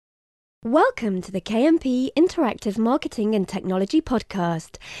Welcome to the KMP Interactive Marketing and Technology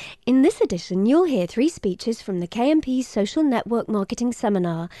Podcast. In this edition, you'll hear 3 speeches from the KMP Social Network Marketing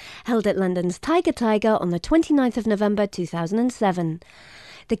Seminar, held at London's Tiger on the 29th of November 2007.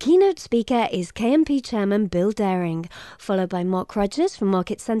 The keynote speaker is KMP Chairman Bill Daring, followed by Mark Rogers from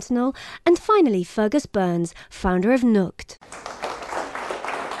Market Sentinel, and finally Fergus Burns, founder of Nooked.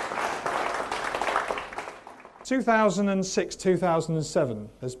 2006-2007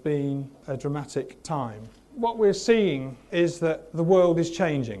 has been a dramatic time. What we're seeing is that the world is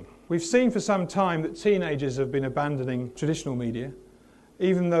changing. We've seen for some time that teenagers have been abandoning traditional media,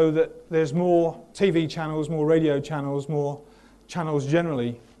 even though that there's more TV channels, more radio channels, more channels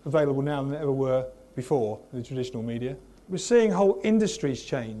generally available now than there ever were before in the traditional media. We're seeing whole industries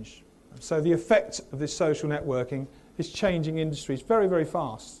change. So the effect of this social networking is changing industries very, very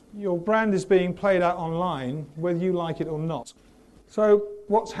fast. Your brand is being played out online, whether you like it or not. So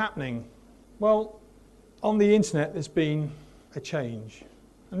what's happening? Well, on the internet there's been a change.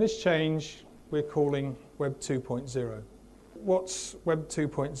 And this change we're calling Web 2.0. What's Web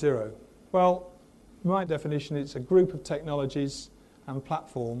 2.0? Well, my definition, it's a group of technologies and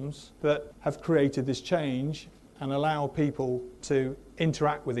platforms that have created this change and allow people to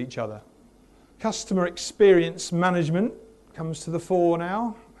interact with each other. Customer experience management comes to the fore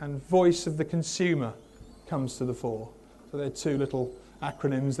now, and voice of the consumer comes to the fore. So they're 2 little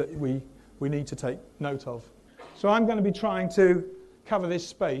acronyms that we need to take note of. So I'm going to be trying to cover this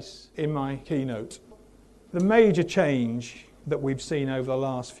space in my keynote. The major change that we've seen over the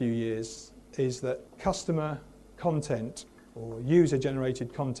last few years is that customer content or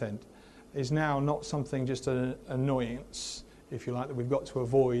user-generated content is now not something just an annoyance, if you like, that we've got to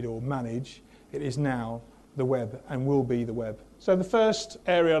avoid or manage. It is now the web and will be the web. So the first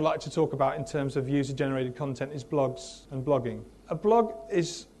area I'd like to talk about in terms of user-generated content is blogs and blogging. A blog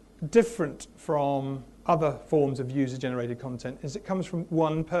is different from other forms of user-generated content as it comes from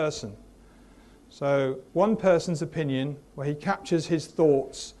one person. So one person's opinion where he captures his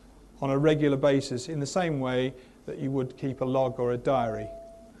thoughts on a regular basis in the same way that you would keep a log or a diary.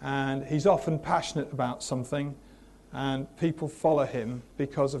 And he's often passionate about something and people follow him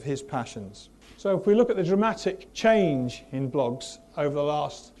because of his passions. So if we look at the dramatic change in blogs over the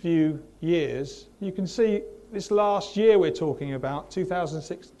last few years, you can see this last year we're talking about,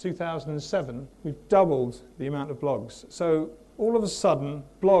 2006-2007, we've doubled the amount of blogs. So all of a sudden,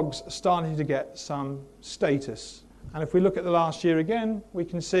 blogs are starting to get some status. And if we look at the last year again, we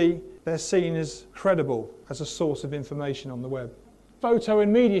can see they're seen as credible as a source of information on the web. Photo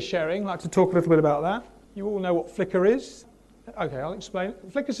and media sharing, I'd like to talk a little bit about that. You all know what Flickr is. Okay, I'll explain.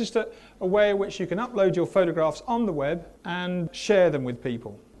 Flickr is just a way in which you can upload your photographs on the web and share them with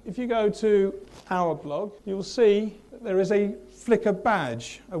people. If you go to our blog, you'll see that there is a Flickr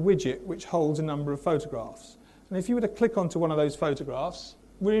badge, a widget, which holds a number of photographs. And if you were to click onto one of those photographs,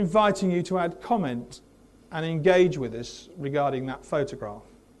 we're inviting you to add comment and engage with us regarding that photograph.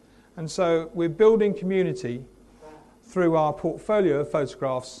 And so we're building community through our portfolio of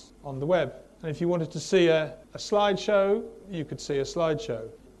photographs on the web. And if you wanted to see a slideshow, you could see a slideshow.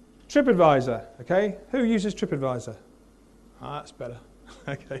 TripAdvisor, okay? Who uses TripAdvisor? That's better.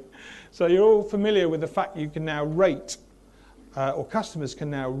 Okay. So you're all familiar with the fact you can now rate, or customers can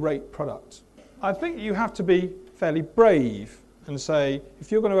now rate products. I think you have to be fairly brave and say,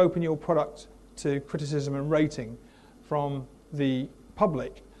 if you're going to open your product to criticism and rating from the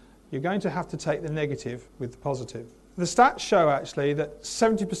public, you're going to have to take the negative with the positive. The stats show actually that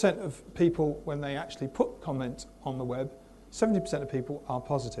 70% of people, when they actually put comment on the web, 70% of people are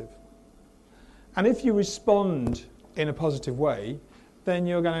positive. And if you respond in a positive way, then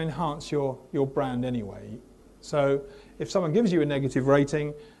you're going to enhance your brand anyway. So if someone gives you a negative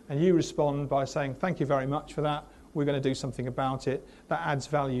rating and you respond by saying, thank you very much for that, we're going to do something about it, that adds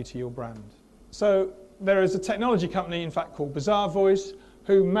value to your brand. So there is a technology company, in fact, called Bazaarvoice,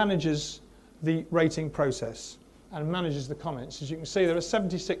 who manages the rating process and manages the comments. As you can see, there are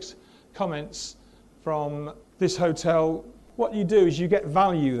 76 comments from this hotel. What you do is you get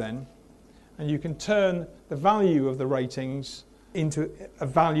value then, and you can turn the value of the ratings into a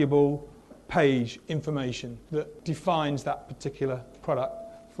valuable page information that defines that particular product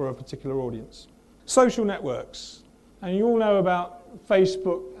for a particular audience. Social networks. And you all know about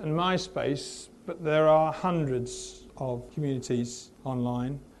Facebook and MySpace, but there are hundreds of communities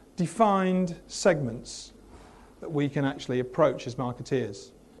online. Defined segments that we can actually approach as marketeers.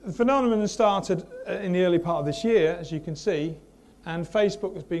 The phenomenon started in the early part of this year, as you can see, and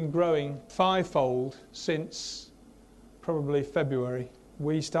Facebook has been growing 5-fold since probably February.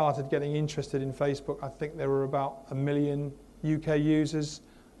 We started getting interested in Facebook. I think there were about 1 million UK users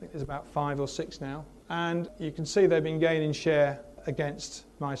think there's about 5 or 6 now. And you can see they've been gaining share against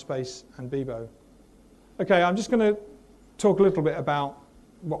MySpace and Bebo. Okay, I'm just going to talk a little bit about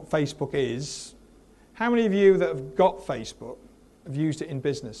what Facebook is. How many of you that have got Facebook have used it in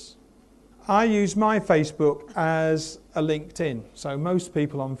business? I use my Facebook as a LinkedIn. So most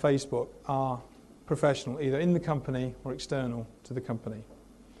people on Facebook are professional, either in the company or external to the company.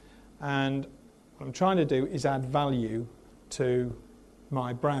 And what I'm trying to do is add value to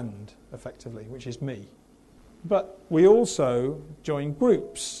my brand, effectively, which is me. But we also join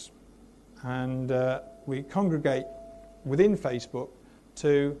groups, and we congregate within Facebook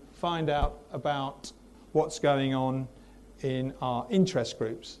to find out about what's going on in our interest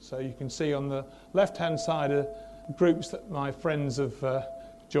groups. So you can see on the left-hand side are groups that my friends have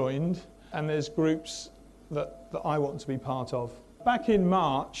joined, and there's groups that I want to be part of. Back in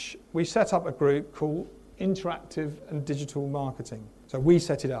March, we set up a group called Interactive and Digital Marketing. So we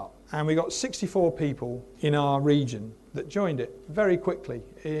set it up, and we got 64 people in our region that joined it very quickly,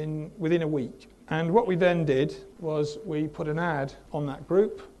 within a week. And what we then did was we put an ad on that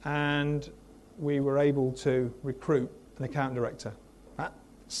group, and we were able to recruit an account director. That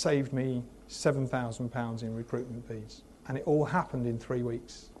saved me £7,000 in recruitment fees, and it all happened in 3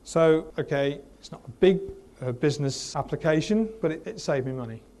 weeks. So, okay, it's not a big business application, but it saved me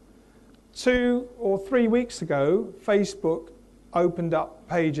money. 2 or 3 weeks ago, Facebook opened up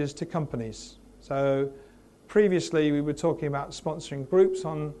pages to companies. So previously we were talking about sponsoring groups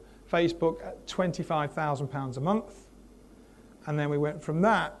on Facebook at £25,000 a month, and then we went from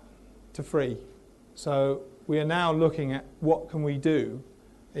that to free. So we are now looking at what can we do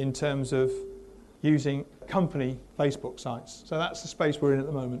in terms of using company Facebook sites. So that's the space we're in at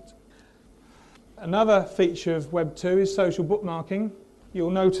the moment. Another feature of Web 2 is social bookmarking. You'll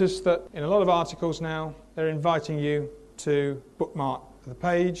notice that in a lot of articles now, they're inviting you to bookmark the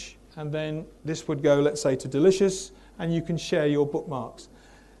page, and then this would go, let's say, to Delicious, and you can share your bookmarks.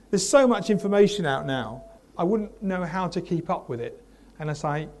 There's so much information out now, I wouldn't know how to keep up with it unless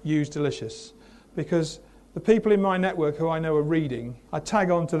I use Delicious, because the people in my network who I know are reading, I tag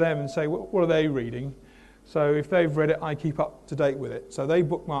on to them and say, what are they reading? So if they've read it, I keep up to date with it. So they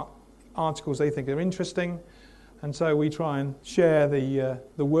bookmark articles they think are interesting, and so we try and share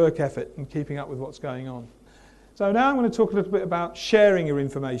the work effort in keeping up with what's going on. So now I'm going to talk a little bit about sharing your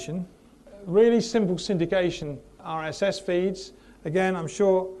information. Really simple syndication RSS feeds. Again, I'm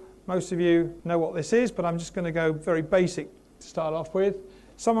sure most of you know what this is, but I'm just going to go very basic to start off with.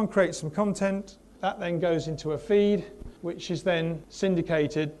 Someone creates some content, that then goes into a feed, which is then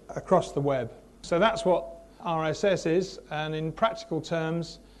syndicated across the web. So that's what RSS is, and in practical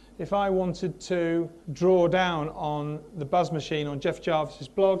terms, if I wanted to draw down on the Buzz Machine on Jeff Jarvis's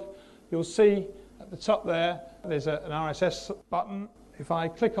blog, you'll see at the top there's an RSS button. If I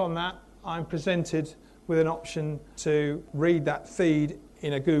click on that, I'm presented with an option to read that feed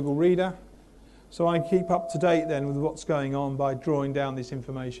in a Google Reader. So I keep up to date then with what's going on by drawing down this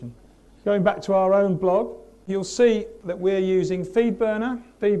information. Going back to our own blog, you'll see that we're using FeedBurner.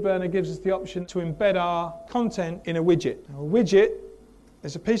 FeedBurner gives us the option to embed our content in a widget. Now, a widget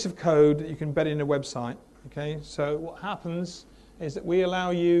is a piece of code that you can embed in a website. Okay, so what happens is that we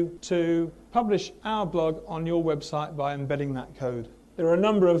allow you to publish our blog on your website by embedding that code. There are a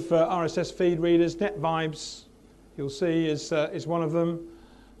number of RSS feed readers. NetVibes, you'll see, is one of them.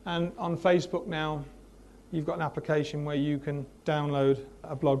 And on Facebook now, you've got an application where you can download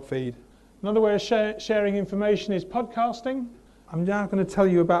a blog feed. Another way of sharing information is podcasting. I'm now going to tell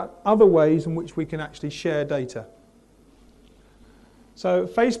you about other ways in which we can actually share data. So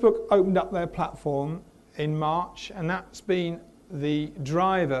Facebook opened up their platform in March, and that's been the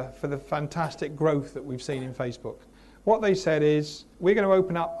driver for the fantastic growth that we've seen in Facebook. What they said is, we're going to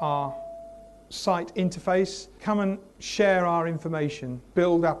open up our site interface, come and share our information,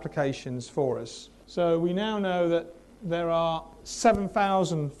 build applications for us. So we now know that there are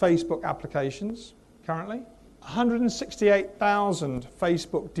 7,000 Facebook applications currently, 168,000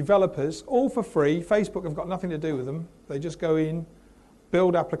 Facebook developers, all for free. Facebook have got nothing to do with them. They just go in,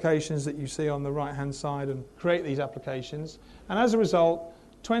 build applications that you see on the right-hand side and create these applications. And as a result,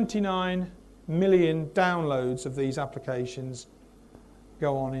 29 million downloads of these applications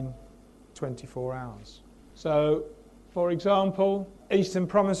go on in 24 hours. So, for example, Eastern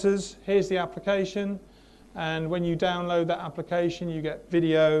Promises, here's the application, and when you download that application, you get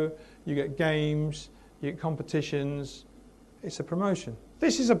video, you get games, you get competitions. It's a promotion.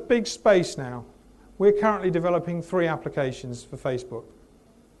 This is a big space now. We're currently developing 3 applications for Facebook.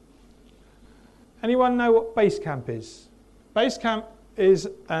 Anyone know what Basecamp is? Basecamp is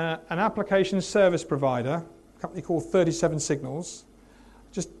an application service provider, a company called 37 Signals.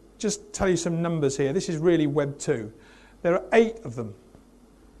 Just just tell you some numbers here. This is really Web 2. There are 8 of them,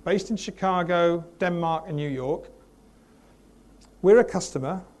 based in Chicago, Denmark and New York. We're a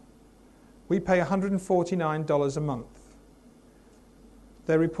customer. We pay $149 a month.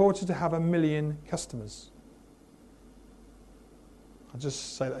 They're reported to have 1 million customers. I'll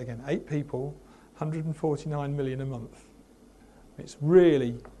just say that again. 8 people, 149 million a month. It's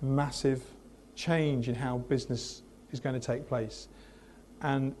really massive change in how business is going to take place.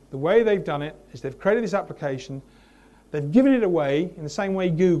 And the way they've done it is they've created this application, they've given it away in the same way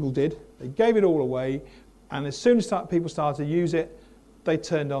Google did. They gave it all away, and as soon as people started to use it, they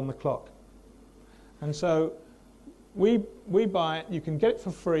turned on the clock. And so we buy it, you can get it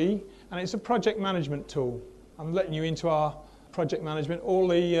for free, and it's a project management tool. I'm letting you into our project management. All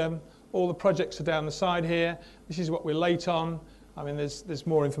the projects are down the side here. This is what we're late on. I mean, there's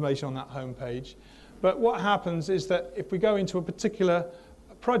more information on that homepage. But what happens is that if we go into a particular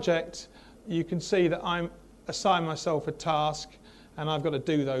project, you can see that I'm assign myself a task, and I've got to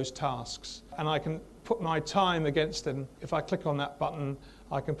do those tasks. And I can put my time against them. If I click on that button,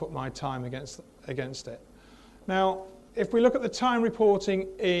 I can put my time against it. Now, if we look at the time reporting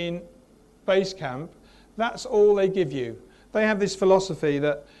in Basecamp, that's all they give you. They have this philosophy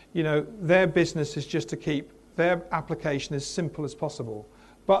that, you know, their business is just to keep their application as simple as possible.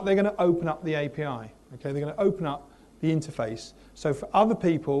 But they're going to open up the API. Okay, they're going to open up the interface. So for other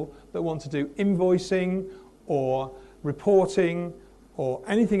people that want to do invoicing or reporting or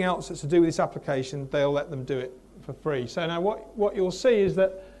anything else that's to do with this application, they'll let them do it for free. So now what you'll see is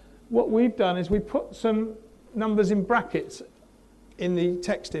that what we've done is we put some numbers in brackets in the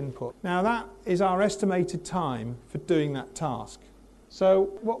text input. Now that is our estimated time for doing that task.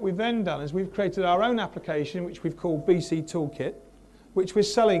 So what we've then done is we've created our own application, which we've called BC Toolkit, which we're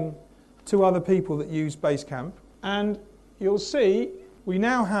selling to other people that use Basecamp. And you'll see we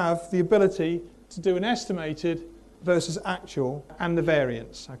now have the ability to do an estimated versus actual and the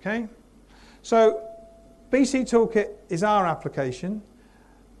variance. Okay? So BC Toolkit is our application.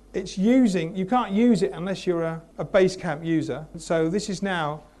 It's using, you can't use it unless you're a Basecamp user. So this is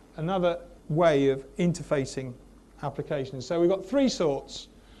now another way of interfacing applications. So we've got 3 sorts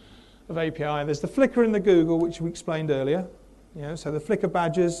of API. There's the Flickr and the Google, which we explained earlier. You know, so the Flickr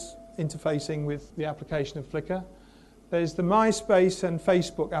badges interfacing with the application of Flickr. There's the MySpace and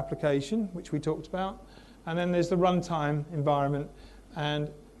Facebook application, which we talked about. And then there's the runtime environment. And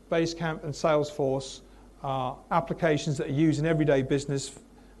Basecamp and Salesforce are applications that are used in everyday business,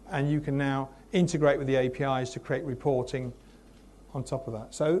 and you can now integrate with the APIs to create reporting on top of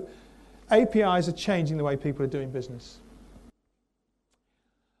that. So APIs are changing the way people are doing business.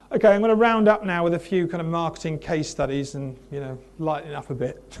 Okay, I'm going to round up now with a few kind of marketing case studies and, you know, lighten it up a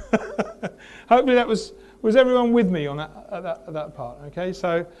bit. Hopefully that was everyone with me on that part. Okay,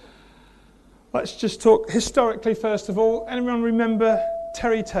 so let's just talk historically first of all. Anyone remember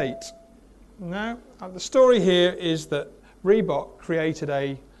Terry Tate? No? The story here is that Reebok created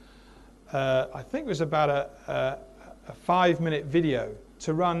I think it was about a 5-minute video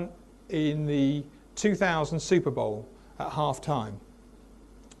to run in the 2000 Super Bowl at halftime.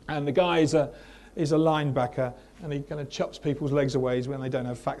 And the guy is a linebacker, and he kind of chops people's legs away when they don't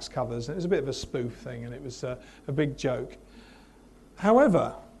have fax covers. And it was a bit of a spoof thing, and it was a big joke.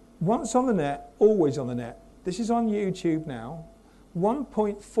 However, once on the net, always on the net. This is on YouTube now.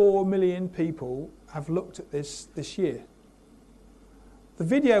 1.4 million people have looked at this year. The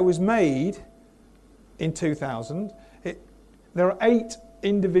video was made in 2000. There are 8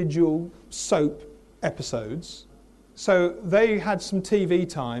 individual soap episodes. So they had some TV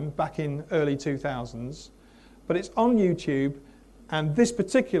time back in early 2000s, but it's on YouTube, and this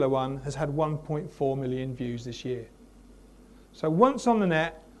particular one has had 1.4 million views this year. So once on the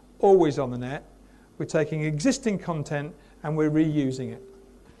net, always on the net. We're taking existing content and we're reusing it.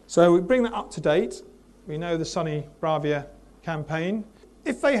 So we bring that up to date. We know the Sonny Bravia campaign.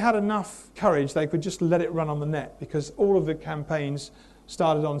 If they had enough courage, they could just let it run on the net, because all of the campaigns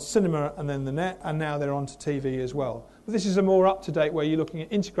started on cinema and then the net, and now they're onto TV as well. But this is a more up-to-date way. You're looking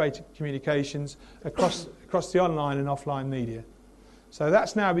at integrated communications across the online and offline media. So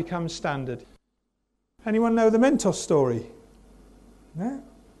that's now become standard. Anyone know the Mentos story? No?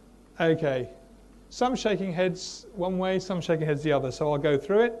 Okay. Some shaking heads one way, some shaking heads the other, so I'll go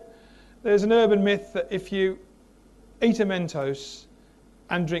through it. There's an urban myth that if you eat a Mentos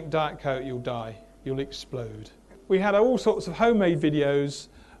and drink Diet Coke, you'll die. You'll explode. We had all sorts of homemade videos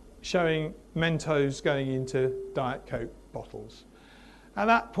showing Mentos going into Diet Coke bottles. At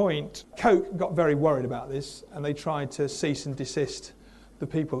that point, Coke got very worried about this, and they tried to cease and desist the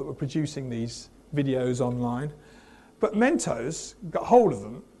people that were producing these videos online. But Mentos got hold of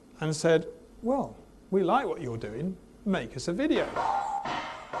them and said, well, we like what you're doing, make us a video.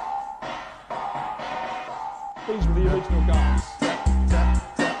 These were the original guys.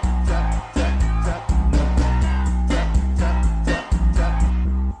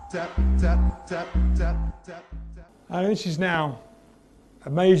 And this is now a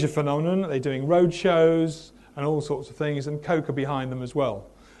major phenomenon. They're doing road shows and all sorts of things, and Coke are behind them as well.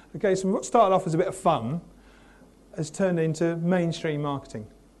 Okay, so what started off as a bit of fun has turned into mainstream marketing.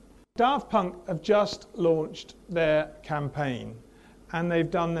 Daft Punk have just launched their campaign, and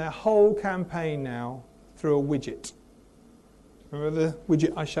they've done their whole campaign now through a widget. Remember the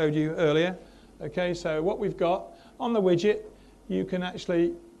widget I showed you earlier? Okay, so what we've got on the widget, you can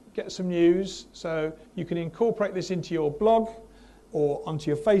actually get some news, so you can incorporate this into your blog or onto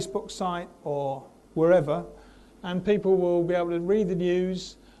your Facebook site or wherever, and people will be able to read the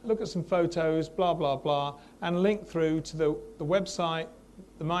news, look at some photos, blah, blah, blah, and link through to the website,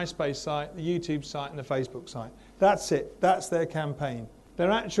 the MySpace site, the YouTube site, and the Facebook site. That's it. That's their campaign. Their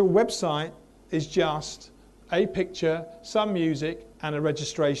actual website is just a picture, some music, and a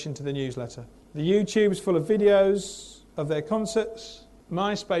registration to the newsletter. The YouTube's full of videos of their concerts.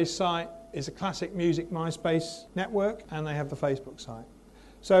 MySpace site is a classic music MySpace network, and they have the Facebook site.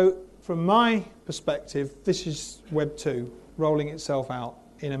 So from my perspective, this is Web 2 rolling itself out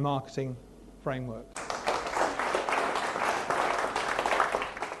in a marketing framework.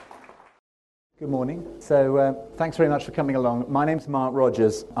 Good morning. So thanks very much for coming along. My name's Mark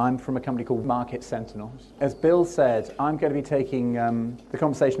Rogers. I'm from a company called Market Sentinel. As Bill said, I'm going to be taking the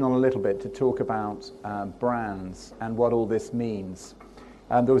conversation on a little bit to talk about brands and what all this means.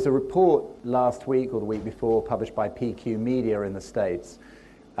 There was a report last week or the week before published by PQ Media in the States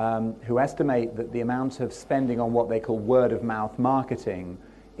who estimate that the amount of spending on what they call word-of-mouth marketing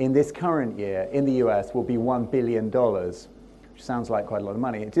in this current year in the US will be $1 billion. Which sounds like quite a lot of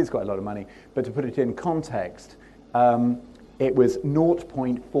money. It is quite a lot of money, but to put it in context, it was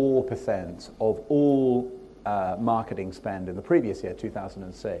 0.4% of all marketing spend in the previous year,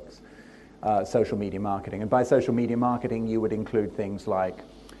 2006, social media marketing. And by social media marketing, you would include things like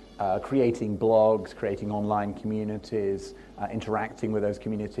creating blogs, creating online communities, interacting with those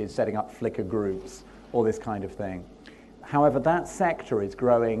communities, setting up Flickr groups, all this kind of thing. However, that sector is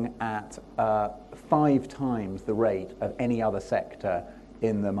growing at 5 times the rate of any other sector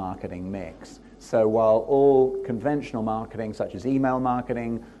in the marketing mix. So while all conventional marketing, such as email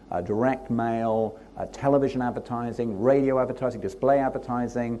marketing, direct mail, television advertising, radio advertising, display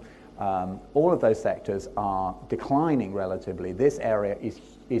advertising, all of those sectors are declining relatively, this area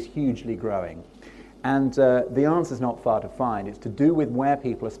is hugely growing. And the answer is not far to find. It's to do with where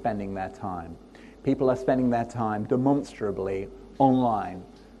people are spending their time. People are spending their time demonstrably online,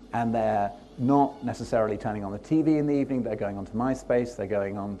 and they're not necessarily turning on the TV in the evening. They're going onto MySpace, they're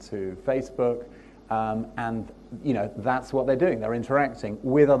going onto Facebook, and you know that's what they're doing. They're interacting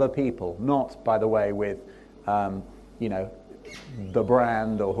with other people, not, by the way, with you know the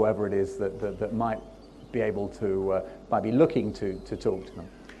brand or whoever it is that might be able to might be looking to talk to them.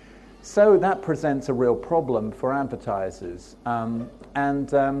 So that presents a real problem for advertisers,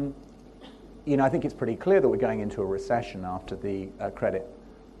 you know, I think it's pretty clear that we're going into a recession after the credit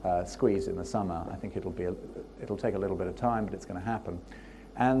squeeze in the summer. I think it'll take a little bit of time, but it's going to happen.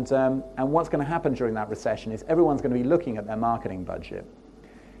 And what's going to happen during that recession is everyone's going to be looking at their marketing budget.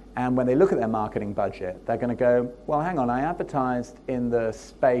 And when they look at their marketing budget, they're going to go, well, hang on, I advertised in the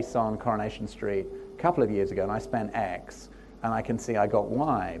space on Coronation Street a couple of years ago, and I spent X, and I can see I got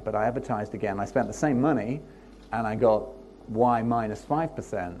Y, but I advertised again, I spent the same money, and I got Y minus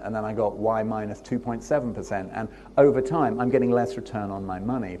 5%, and then I got Y minus 2.7%, and over time I'm getting less return on my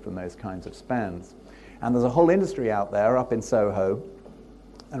money from those kinds of spends. And there's a whole industry out there up in Soho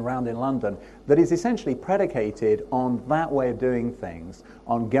and around in London that is essentially predicated on that way of doing things,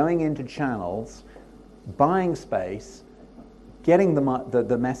 on going into channels, buying space, getting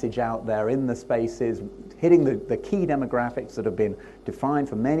the message out there in the spaces, hitting the key demographics that have been defined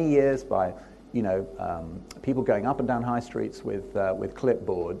for many years by people going up and down high streets with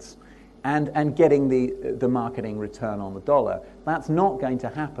clipboards, and getting the marketing return on the dollar. That's not going to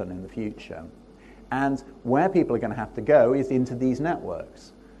happen in the future. And where people are going to have to go is into these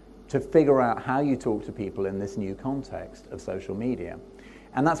networks to figure out how you talk to people in this new context of social media.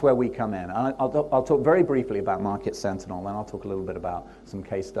 And that's where we come in. And I'll talk very briefly about Market Sentinel, then I'll talk a little bit about some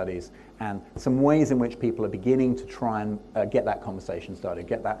case studies and some ways in which people are beginning to try and get that conversation started,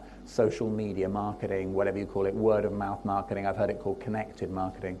 get that social media marketing, whatever you call it, word-of-mouth marketing. I've heard it called connected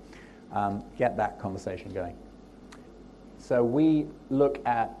marketing. Get that conversation going. So we look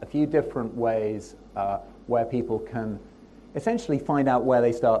at a few different ways where people can essentially find out where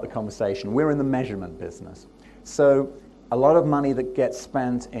they start the conversation. We're in the measurement business. So a lot of money that gets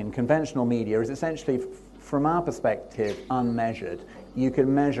spent in conventional media is essentially, from our perspective, unmeasured. You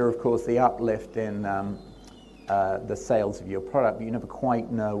can measure, of course, the uplift in the sales of your product, but you never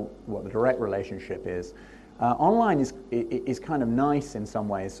quite know what the direct relationship is. Online is kind of nice in some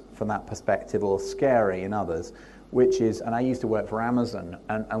ways from that perspective, or scary in others, which is, and I used to work for Amazon,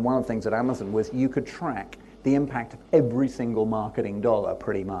 and one of the things at Amazon was you could track the impact of every single marketing dollar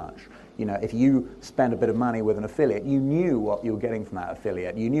pretty much. You know, if you spent a bit of money with an affiliate, you knew what you were getting from that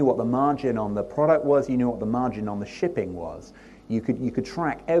affiliate. You knew what the margin on the product was, you knew what the margin on the shipping was. You could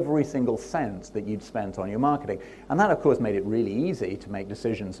track every single cent that you'd spent on your marketing. And that, of course, made it really easy to make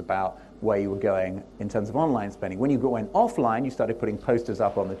decisions about where you were going in terms of online spending. When you went offline, you started putting posters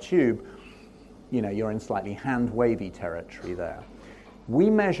up on the tube, you know, you're in slightly hand-wavy territory there. We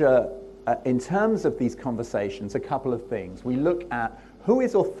measure, in terms of these conversations, a couple of things. We look at who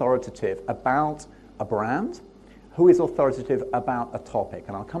is authoritative about a brand, who is authoritative about a topic,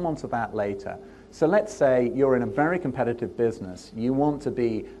 and I'll come on to that later. So let's say you're in a very competitive business. You want to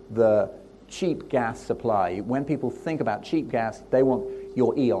be the cheap gas supply. When people think about cheap gas, they want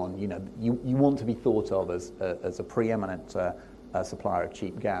your E.ON. You know, you want to be thought of as a preeminent supplier of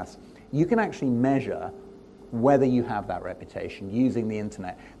cheap gas. You can actually measure whether you have that reputation using the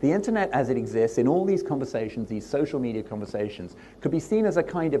internet. The internet as it exists in all these conversations, these social media conversations, could be seen as a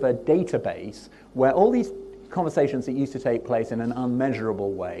kind of a database where all these conversations that used to take place in an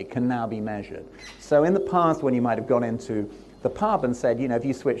unmeasurable way can now be measured. So in the past, when you might have gone into the pub and said, you know, if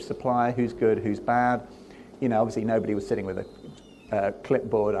you switch supplier, who's good, who's bad, you know, obviously nobody was sitting with a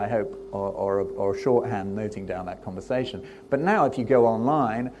clipboard, I hope, or a shorthand noting down that conversation. But now if you go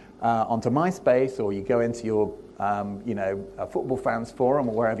online onto MySpace, or you go into your you know, a football fans forum,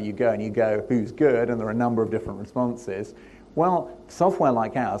 or wherever you go, and you go, who's good, and there are a number of different responses, well, software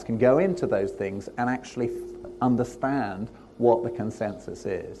like ours can go into those things and actually understand what the consensus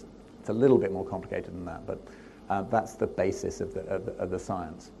is. It's a little bit more complicated than that, but that's the basis of the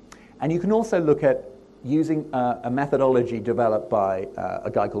science. And you can also look at using a methodology developed by a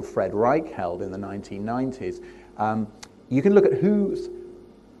guy called Fred Reichheld in the 1990s. You can look at who's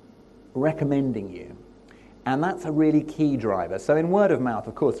recommending you. And that's a really key driver. So in word of mouth,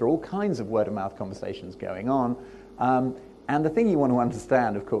 of course, there are all kinds of word of mouth conversations going on. And the thing you want to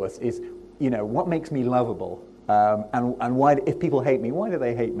understand, of course, is, you know, what makes me lovable? And why, if people hate me, why do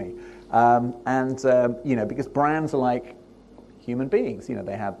they hate me? You know, because brands are like human beings. You know,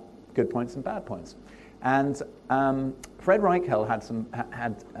 they have good points and bad points. And Fred Reichheld had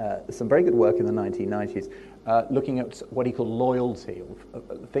some very good work in the 1990s looking at what he called loyalty,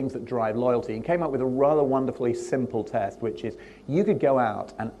 things that drive loyalty, and came up with a rather wonderfully simple test, which is you could go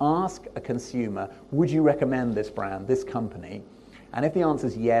out and ask a consumer, would you recommend this brand, this company? And if the answer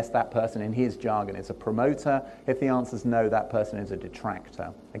is yes, that person in his jargon is a promoter. If the answer is no, that person is a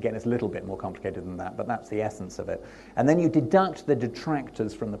detractor. Again, it's a little bit more complicated than that, but that's the essence of it. And then you deduct the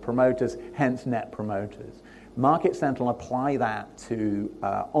detractors from the promoters, hence net promoters. Market Sentinel apply that to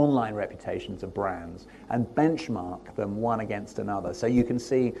online reputations of brands and benchmark them one against another. So you can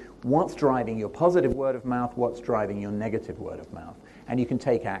see what's driving your positive word of mouth, what's driving your negative word of mouth, and you can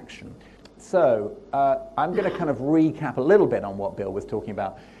take action. So I'm going to kind of recap a little bit on what Bill was talking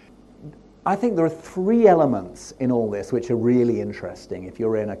about. I think there are three elements in all this which are really interesting if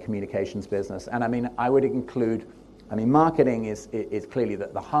you're in a communications business. And I mean, I would include, marketing is clearly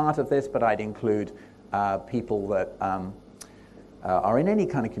the heart of this, but I'd include people that are in any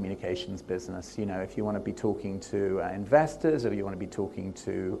kind of communications business. You know, if you want to be talking to investors, or you want to be talking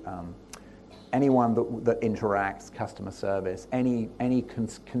to anyone that interacts, customer service, any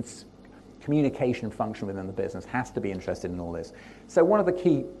communication function within the business has to be interested in all this. So one of the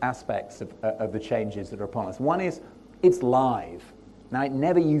key aspects of the changes that are upon us, one is it's live. Now, it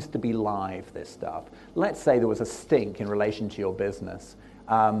never used to be live, this stuff. Let's say there was a stink in relation to your business.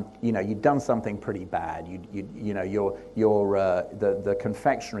 You know, you'd done something pretty bad. You know, the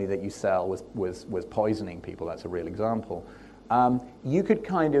confectionery that you sell was poisoning people. That's a real example. You could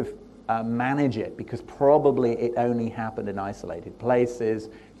kind of manage it, because probably it only happened in isolated places,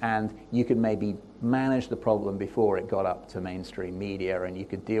 and you could maybe manage the problem before it got up to mainstream media, and you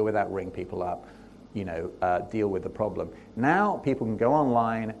could deal with that, ring people up, you know, deal with the problem. Now people can go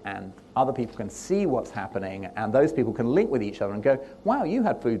online and other people can see what's happening, and those people can link with each other and go, wow, you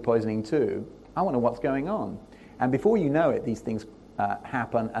had food poisoning too. I wonder what's going on. And before you know it, these things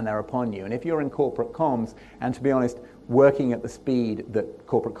happen and they're upon you. And if you're in corporate comms, and to be honest, working at the speed that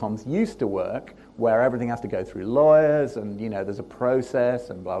corporate comms used to work, where everything has to go through lawyers and there's a process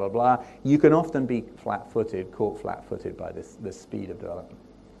and blah, blah, blah, you can often be caught flat-footed by this speed of development.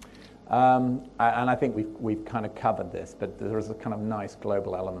 And I think we've kind of covered this, but there is a kind of nice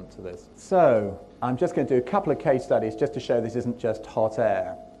global element to this. So I'm just going to do a couple of case studies just to show this isn't just hot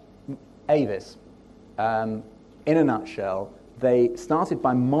air. Avis, in a nutshell, they started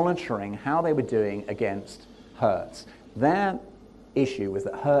by monitoring how they were doing against Hertz. Their issue was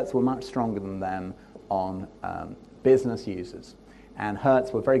that Hertz were much stronger than them on business users. And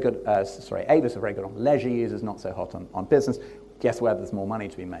Hertz were very good, Avis were very good on leisure users, not so hot on business. Guess where there's more money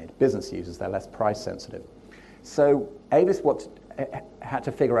to be made? Business users, they're less price sensitive. So Avis had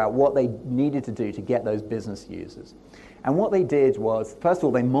to figure out what they needed to do to get those business users. And what they did was, first of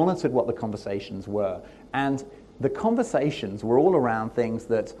all, they monitored what the conversations were. And the conversations were all around things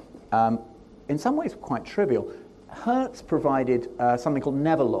that, in some ways, were quite trivial. Hertz provided something called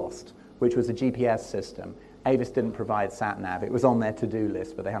Never Lost, which was a GPS system. Avis didn't provide sat-nav. It was on their to-do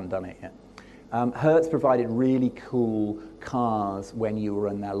list, but they hadn't done it yet. Hertz provided really cool cars when you were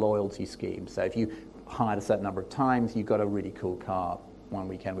in their loyalty scheme. So if you hired a certain number of times, you got a really cool car one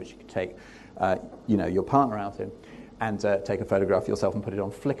weekend, which you could take your partner out in, and take a photograph of yourself and put it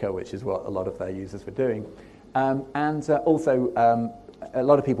on Flickr, which is what a lot of their users were doing. Also, a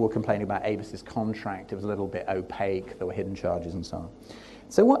lot of people were complaining about Avis's contract. It was a little bit opaque. There were hidden charges and so on.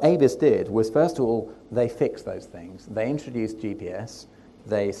 So what Avis did was, first of all, they fixed those things. They introduced GPS.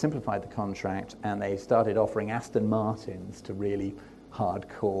 They simplified the contract, and they started offering Aston Martins to really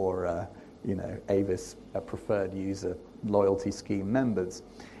hardcore, Avis preferred user loyalty scheme members.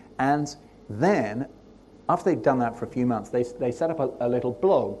 And then, after they'd done that for a few months, they set up a little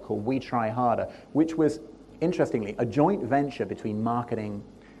blog called We Try Harder, which was, interestingly, a joint venture between marketing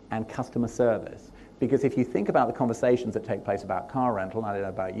and customer service. Because if you think about the conversations that take place about car rental, I don't know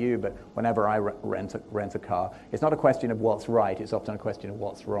about you, but whenever I rent a car, it's not a question of what's right, it's often a question of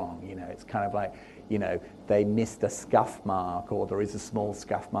what's wrong. It's kind of like, they missed a scuff mark, or there is a small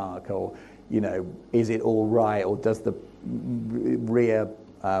scuff mark, or, is it all right, or does the rear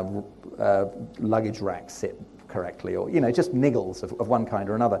luggage rack sit correctly, or just niggles of one kind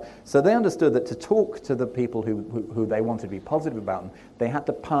or another. So they understood that to talk to the people who they wanted to be positive about them, they had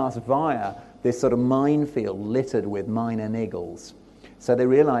to pass via this sort of minefield littered with minor niggles. So they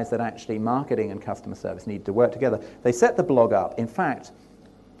realized that actually marketing and customer service needed to work together. They set the blog up. In fact,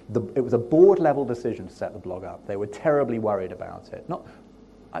 it was a board-level decision to set the blog up. They were terribly worried about it.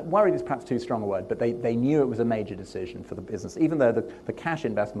 Worried is perhaps too strong a word, but they knew it was a major decision for the business, even though the cash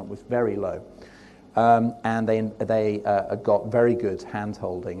investment was very low. And they got very good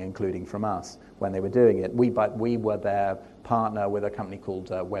hand-holding, including from us, when they were doing it. We were their partner with a company called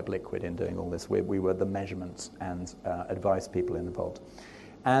WebLiquid in doing all this. We were the measurements and advice people involved.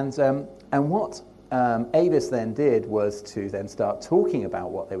 And what Avis then did was to then start talking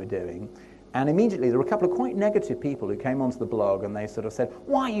about what they were doing. And immediately there were a couple of quite negative people who came onto the blog, and they sort of said,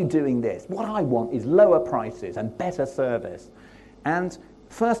 "Why are you doing this? What I want is lower prices and better service." And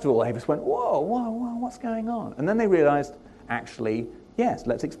first of all, Avis went, whoa, what's going on? And then they realized, actually, yes,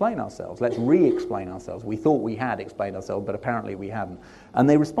 let's explain ourselves. Let's re-explain ourselves. We thought we had explained ourselves, but apparently we hadn't. And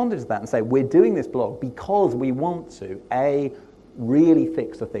they responded to that and say, we're doing this blog because we want to, A, really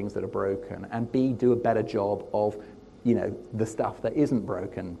fix the things that are broken, and B, do a better job of, the stuff that isn't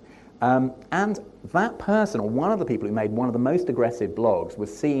broken. And that person, or one of the people who made one of the most aggressive blogs,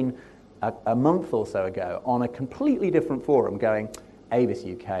 was seen a month or so ago on a completely different forum going, Avis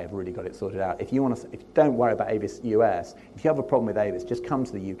UK have really got it sorted out. If you don't worry about Avis US, if you have a problem with Avis, just come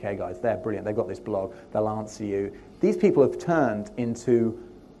to the UK guys. They're brilliant. They've got this blog. They'll answer you. These people have turned into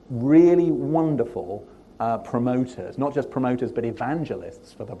really wonderful promoters, not just promoters, but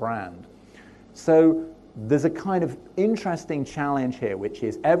evangelists for the brand. So there's a kind of interesting challenge here, which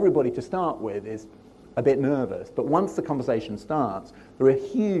is everybody to start with is a bit nervous, but once the conversation starts, there are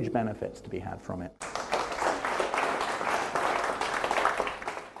huge benefits to be had from it.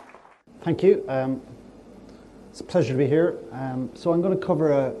 Thank you. It's a pleasure to be here. So I'm going to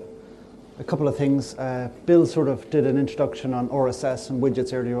cover a couple of things. Bill sort of did an introduction on RSS and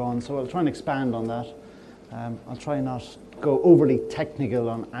widgets earlier on, so I'll try and expand on that. I'll try not go overly technical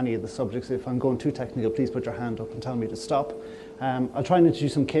on any of the subjects. If I'm going too technical, please put your hand up and tell me to stop. I'll try and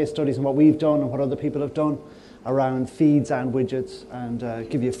introduce some case studies on what we've done and what other people have done around feeds and widgets, and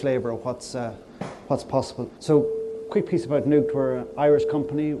give you a flavour of what's possible. So, quick piece about Nugt. We're an Irish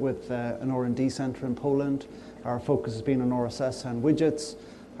company with an R&D centre in Poland. Our focus has been on RSS and widgets.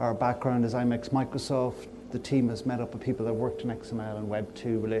 Our background is IMEX Microsoft, the team is made up of people that worked in XML and Web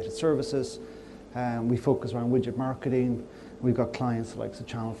 2 related services. We focus around widget marketing. We've got clients like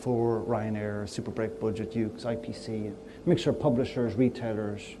Channel 4, Ryanair, Superbreak Budget, Ukes, IPC, a mixture of publishers,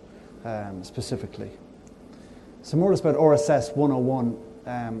 retailers specifically. So more or less about RSS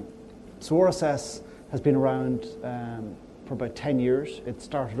 101. So RSS has been around for about 10 years. It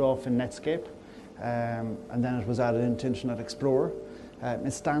started off in Netscape, and then it was added into Internet Explorer.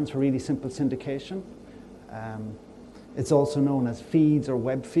 It stands for Really Simple Syndication. It's also known as feeds or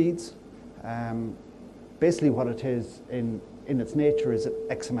web feeds. Basically what it is in its nature is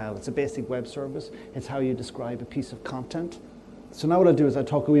XML. It's a basic web service. It's how you describe a piece of content. So now what I'll do is I'll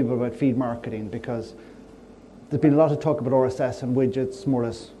talk a wee bit about feed marketing, because there's been a lot of talk about RSS and widgets, more or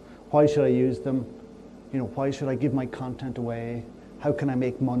less why should I use them? Why should I give my content away? How can I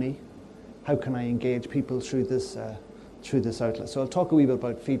make money? How can I engage people through this outlet? So I'll talk a wee bit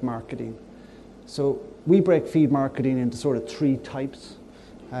about feed marketing. So we break feed marketing into sort of 3 types.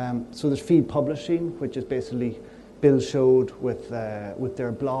 So there's feed publishing, which is basically Bill showed with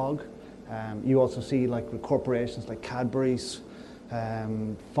their blog. You also see like with corporations like Cadbury's,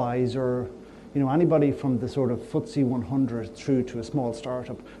 Pfizer, anybody from the sort of FTSE 100 through to a small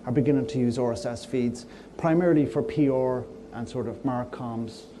startup are beginning to use RSS feeds, primarily for PR and sort of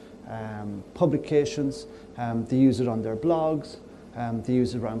Marcoms publications. They use it on their blogs. They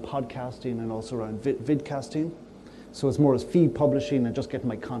use it around podcasting and also around vidcasting. So it's more as feed publishing and just getting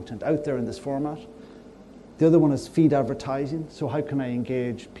my content out there in this format. The other one is feed advertising. So how can I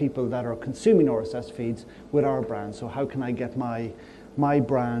engage people that are consuming RSS feeds with our brand? So how can I get my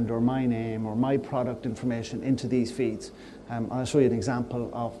brand or my name or my product information into these feeds? And I'll show you an example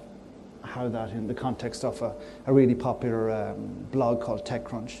of how that in the context of a really popular blog called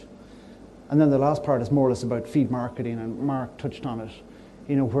TechCrunch. And then the last part is more or less about feed marketing, and Mark touched on it,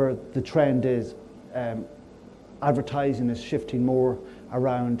 where the trend is advertising is shifting more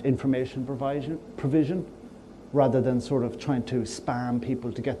around information provision rather than sort of trying to spam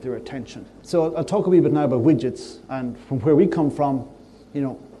people to get their attention. So I'll talk a wee bit now about widgets, and from where we come from,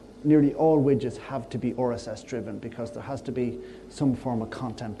 nearly all widgets have to be RSS driven, because there has to be some form of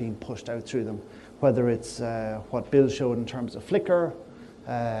content being pushed out through them, whether it's what Bill showed in terms of Flickr,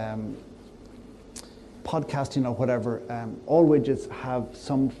 podcasting or whatever. All widgets have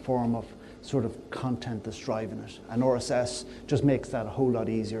some form of sort of content that's driving it, and RSS just makes that a whole lot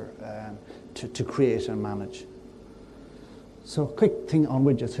easier to create and manage. So quick thing on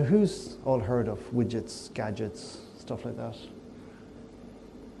widgets. So who's all heard of widgets, gadgets, stuff like that?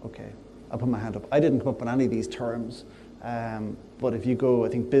 Okay, I'll put my hand up. I didn't come up with any of these terms, but if you go, I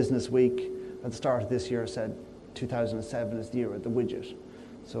think Business Week at the start of this year said 2007 is the year of the widget.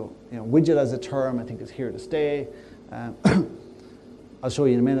 So widget as a term I think is here to stay. I'll show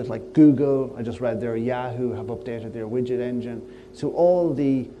you in a minute, like Google, I just read there, Yahoo have updated their widget engine. So all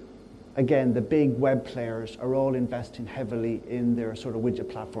the big web players are all investing heavily in their sort of widget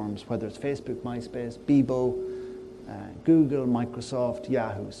platforms, whether it's Facebook, MySpace, Bebo, Google, Microsoft,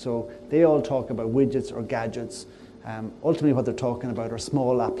 Yahoo. So they all talk about widgets or gadgets. Ultimately what they're talking about are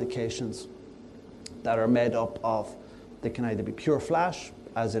small applications that are made up of, they can either be pure Flash,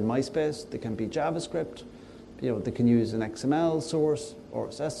 as in MySpace, they can be JavaScript, they can use an XML source,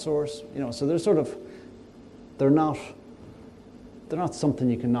 RSS source, so they're not something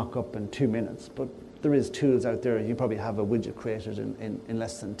you can knock up in 2 minutes, but there is tools out there. You probably have a widget created in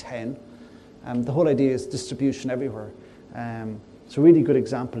less than 10. The whole idea is distribution everywhere. So a really good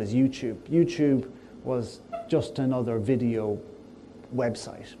example is YouTube. YouTube was just another video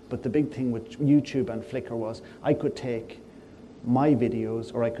website, but the big thing with YouTube and Flickr was I could take my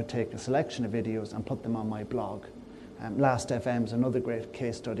videos, or I could take a selection of videos and put them on my blog. Last.fm is another great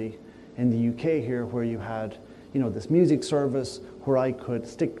case study in the UK here, where you had this music service where I could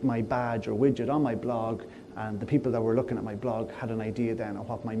stick my badge or widget on my blog, and the people that were looking at my blog had an idea then of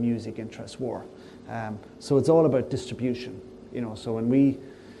what my music interests were. So it's all about distribution. So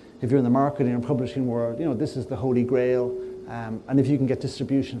if you're in the marketing and publishing world, this is the holy grail, and if you can get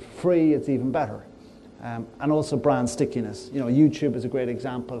distribution for free, it's even better. And also brand stickiness. YouTube is a great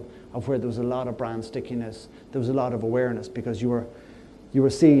example of where there was a lot of brand stickiness. There was a lot of awareness, because you were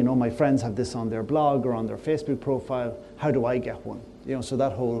seeing, my friends have this on their blog or on their Facebook profile. How do I get one? So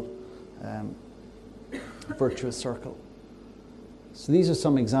that whole virtuous circle. So these are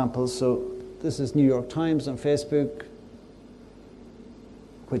some examples. So this is New York Times on Facebook,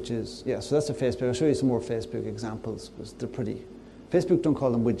 which is, so that's a Facebook. I'll show you some more Facebook examples, because they're pretty. Facebook don't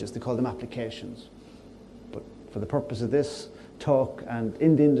call them widgets, they call them applications. But for the purpose of this talk and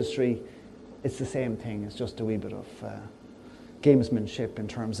in the industry, it's the same thing. It's just a wee bit of gamesmanship in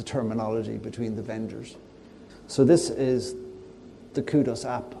terms of terminology between the vendors. So this is the Kudos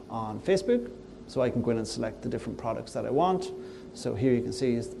app on Facebook. So I can go in and select the different products that I want. So here you can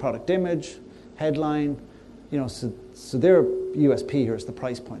see is the product image, headline, so their USP here is the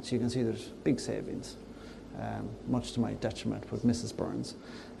price point. So you can see there's big savings, much to my detriment with Mrs. Burns.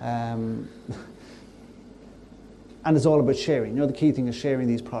 And it's all about sharing. The key thing is sharing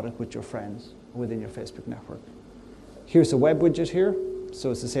these products with your friends within your Facebook network. Here's a web widget here. So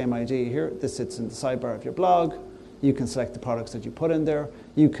it's the same idea here. This sits in the sidebar of your blog. You can select the products that you put in there.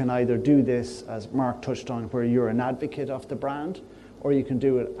 You can either do this, as Mark touched on, where you're an advocate of the brand, or you can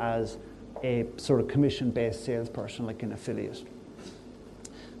do it as a sort of commission-based salesperson, like an affiliate.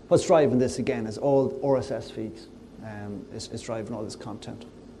 What's driving this, again, is all RSS feeds is driving all this content.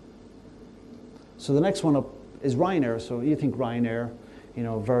 So the next one up is Ryanair. So you think Ryanair,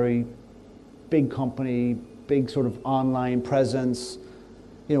 very big company, big sort of online presence.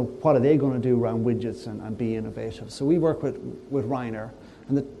 What are they going to do around widgets and be innovative? So we work with Ryanair,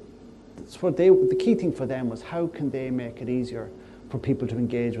 and the key thing for them was how can they make it easier for people to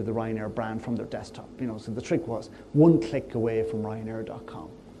engage with the Ryanair brand from their desktop. So the trick was one click away from Ryanair.com,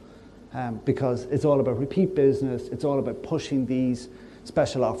 because it's all about repeat business. It's all about pushing these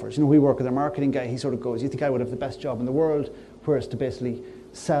special offers. We work with a marketing guy. He sort of goes, "You think I would have the best job in the world, whereas to basically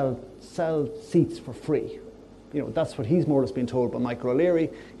sell seats for free?" That's what he's more or less been told by Michael O'Leary.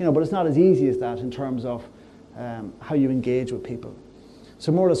 But it's not as easy as that in terms of how you engage with people.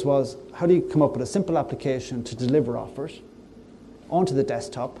 So more or less was, how do you come up with a simple application to deliver offers onto the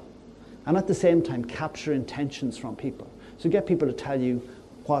desktop, and at the same time capture intentions from people? So get people to tell you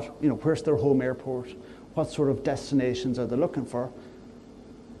where's their home airport, what sort of destinations are they looking for,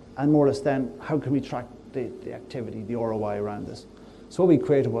 and more or less then how can we track the activity, the ROI around this. So what we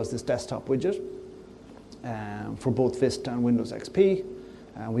created was this desktop widget for both Vista and Windows XP.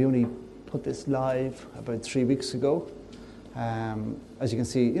 We only put this live about 3 weeks ago. As you can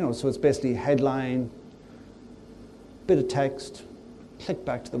see, so it's basically headline, bit of text, click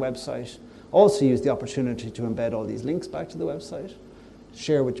back to the website. Also use the opportunity to embed all these links back to the website,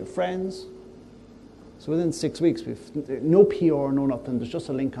 share with your friends. So within 6 weeks, we've no PR, no nothing. There's just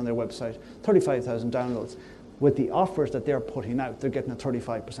a link on their website, 35,000 downloads. With the offers that they're putting out, they're getting a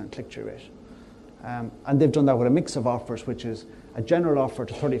 35% click-through rate. And they've done that with a mix of offers, which is a general offer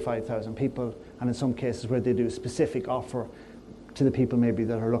to 35,000 people, and in some cases where they do a specific offer to the people maybe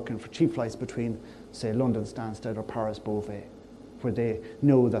that are looking for cheap flights between, say, London Stansted or Paris Beauvais, where they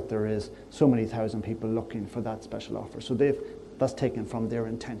know that there is so many thousand people looking for that special offer. So that's taken from their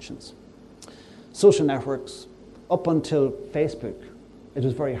intentions. Social networks, up until Facebook, it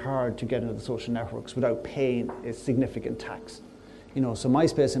was very hard to get into the social networks without paying a significant tax. So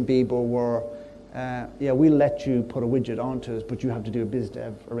MySpace and Bebo were, we'll let you put a widget onto us, but you have to do a biz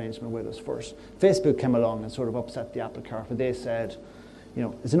dev arrangement with us first. Facebook came along and sort of upset the apple cart, where they said,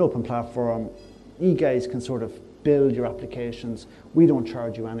 it's an open platform. You guys can sort of build your applications. We don't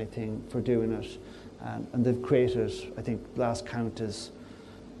charge you anything for doing it. And they've created, I think last count is,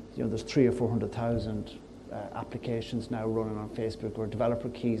 there's 300,000 or 400,000 applications now running on Facebook where developer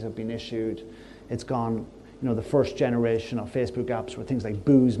keys have been issued. It's gone, the first generation of Facebook apps were things like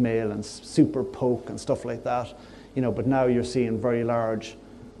Booze Mail and Super Poke and stuff like that. But now you're seeing very large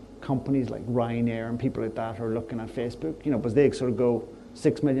companies like Ryanair and people like that are looking at Facebook, because they sort of go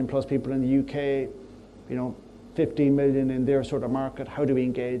 6 million plus people in the UK, 15 million in their sort of market. How do we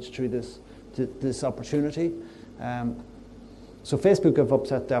engage through this opportunity? So Facebook have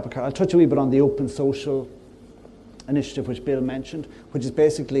upset the apple cart. I'll touch a wee bit on the Open Social initiative, which Bill mentioned, which is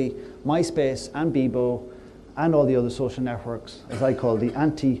basically MySpace and Bebo and all the other social networks, as I call the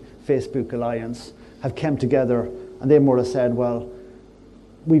anti-Facebook alliance, have come together, and they more or less said, well,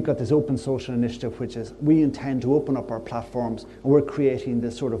 we've got this Open Social initiative, which is we intend to open up our platforms, and we're creating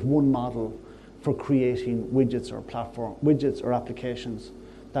this sort of one model for creating widgets or applications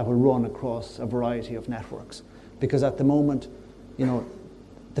that will run across a variety of networks. Because at the moment,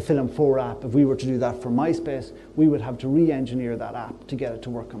 the Film 4 app, if we were to do that for MySpace, we would have to re-engineer that app to get it to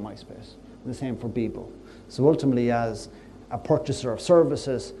work on MySpace. And the same for Bebo. So ultimately, as a purchaser of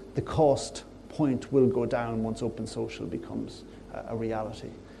services, the cost point will go down once Open Social becomes a reality.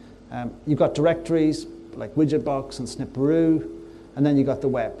 You've got directories like Widgetbox and Snipperoo, and then you've got the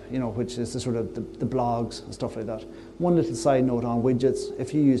web, which is the sort of the blogs and stuff like that. One little side note on widgets: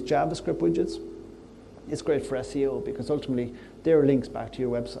 if you use JavaScript widgets, it's great for SEO because ultimately they're links back to your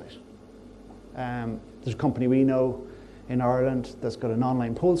website. There's a company we know in Ireland that's got an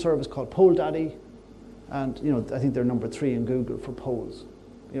online poll service called PollDaddy, and I think they're number 3 in Google for polls.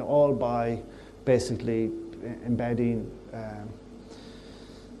 All by basically embedding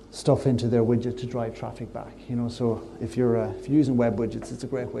stuff into their widget to drive traffic back. So if you're using web widgets, it's a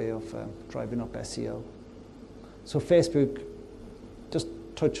great way of driving up SEO. So Facebook, just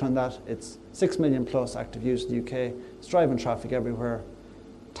touch on that. It's 6 million plus active users in the UK. It's driving traffic everywhere.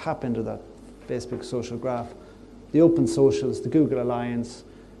 Tap into that Facebook social graph. The Open Socials, the Google Alliance.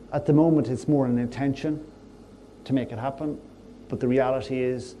 At the moment, it's more an intention to make it happen, but the reality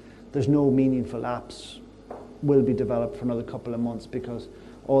is there's no meaningful apps will be developed for another couple of months because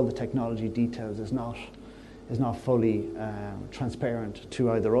all the technology details is not fully transparent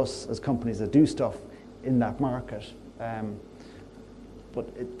to either us as companies that do stuff in that market.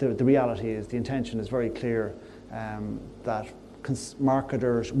 But the reality is the intention is very clear that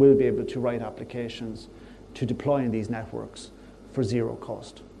marketers will be able to write applications to deploy in these networks for zero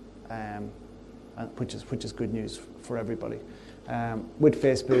cost, which is good news for everybody. With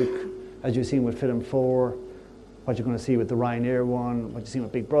Facebook, as you've seen with Film 4, what you're going to see with the Ryanair one, what you've seen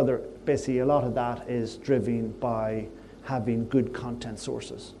with Big Brother, basically a lot of that is driven by having good content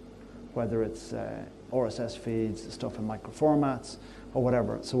sources, whether it's RSS feeds, stuff in micro formats, or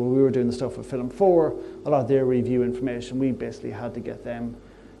whatever. So when we were doing the stuff with Film 4, a lot of their review information, we basically had to get them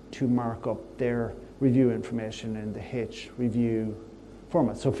to mark up their review information in the H review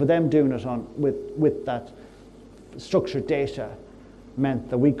format. So for them doing it with that structured data meant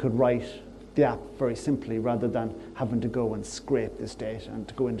that we could write the app very simply rather than having to go and scrape this data and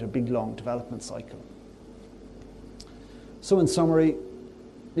to go into a big long development cycle. So in summary,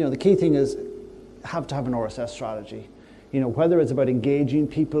 the key thing is have to have an RSS strategy. Whether it's about engaging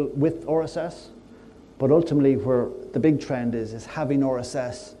people with RSS, but ultimately where the big trend is having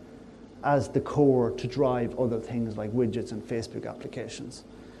RSS as the core to drive other things like widgets and Facebook applications.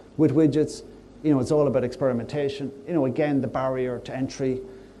 With widgets, it's all about experimentation. Again, the barrier to entry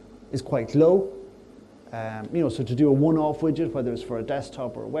is quite low. So to do a one-off widget, whether it's for a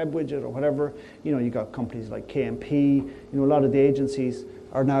desktop or a web widget or whatever, you got companies like KMP. A lot of the agencies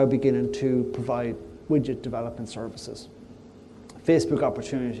are now beginning to provide widget development services. Facebook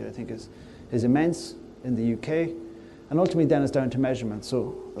opportunity, I think, is immense in the UK, and ultimately then it's down to measurement.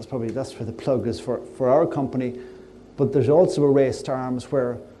 So that's for the plug is for our company, but there's also a race to arms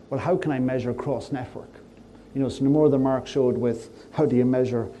where, well, how can I measure cross network? So the more that Mark showed with how do you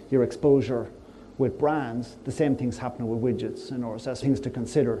measure your exposure with brands, the same thing's happening with widgets and RSS. Things to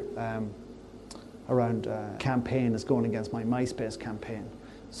consider around campaign is going against my MySpace campaign.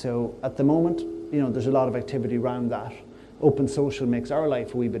 So at the moment, there's a lot of activity around that. Open Social makes our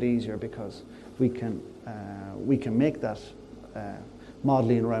life a wee bit easier because we can make that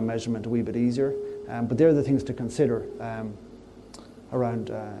modelling around measurement a wee bit easier. But they're the things to consider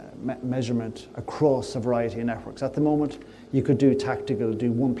around measurement across a variety of networks. At the moment, you could do tactical,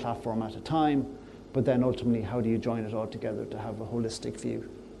 do one platform at a time, but then ultimately, how do you join it all together to have a holistic view?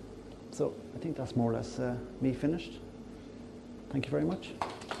 So I think that's more or less me finished. Thank you very much.